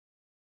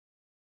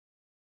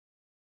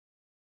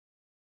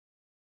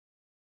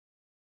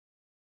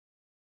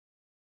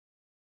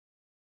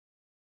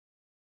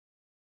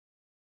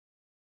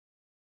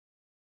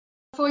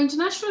For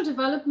international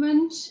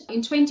development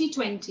in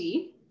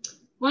 2020,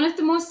 one of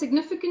the most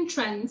significant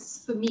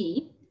trends for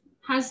me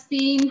has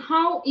been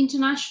how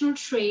international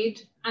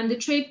trade and the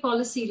trade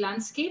policy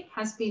landscape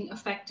has been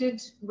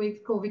affected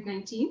with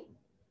COVID-19.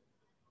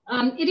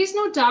 It is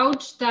no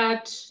doubt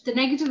that the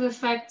negative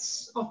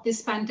effects of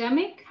this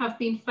pandemic have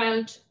been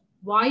felt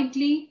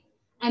widely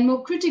and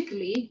more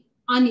critically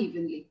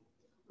unevenly,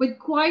 with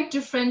quite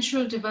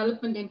differential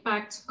development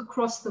impacts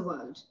across the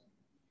world.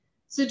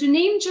 So to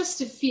name just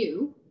a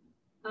few,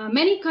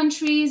 many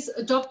countries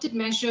adopted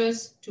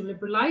measures to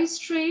liberalize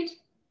trade.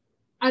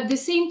 At the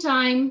same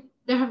time,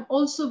 there have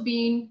also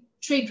been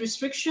trade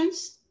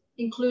restrictions,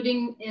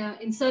 including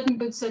in certain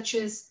goods such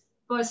as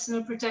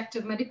personal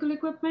protective medical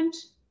equipment.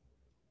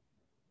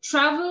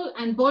 Travel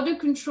and border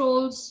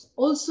controls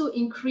also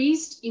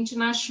increased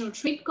international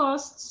trade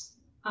costs,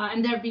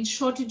 and there have been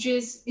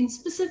shortages in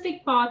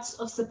specific parts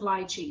of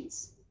supply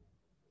chains.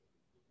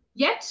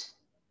 Yet,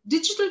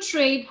 digital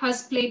trade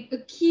has played a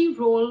key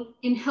role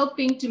in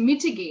helping to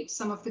mitigate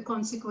some of the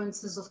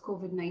consequences of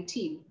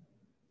COVID-19.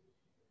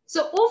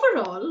 So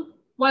overall,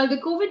 while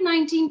the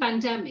COVID-19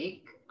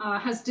 pandemic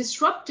has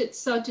disrupted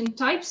certain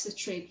types of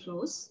trade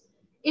flows,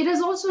 it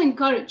has also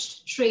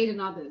encouraged trade in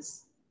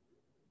others.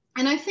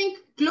 And I think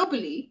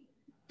globally,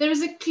 there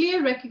is a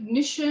clear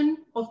recognition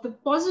of the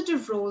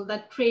positive role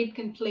that trade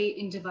can play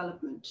in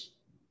development.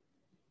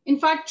 In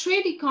fact,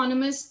 trade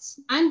economists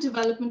and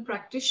development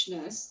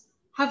practitioners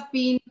have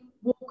been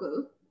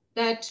vocal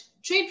that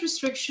trade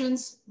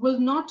restrictions will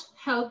not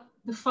help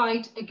the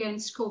fight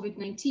against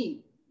COVID-19.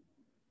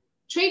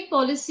 Trade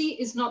policy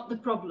is not the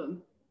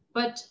problem,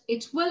 but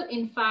it will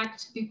in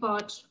fact be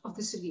part of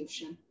the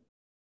solution.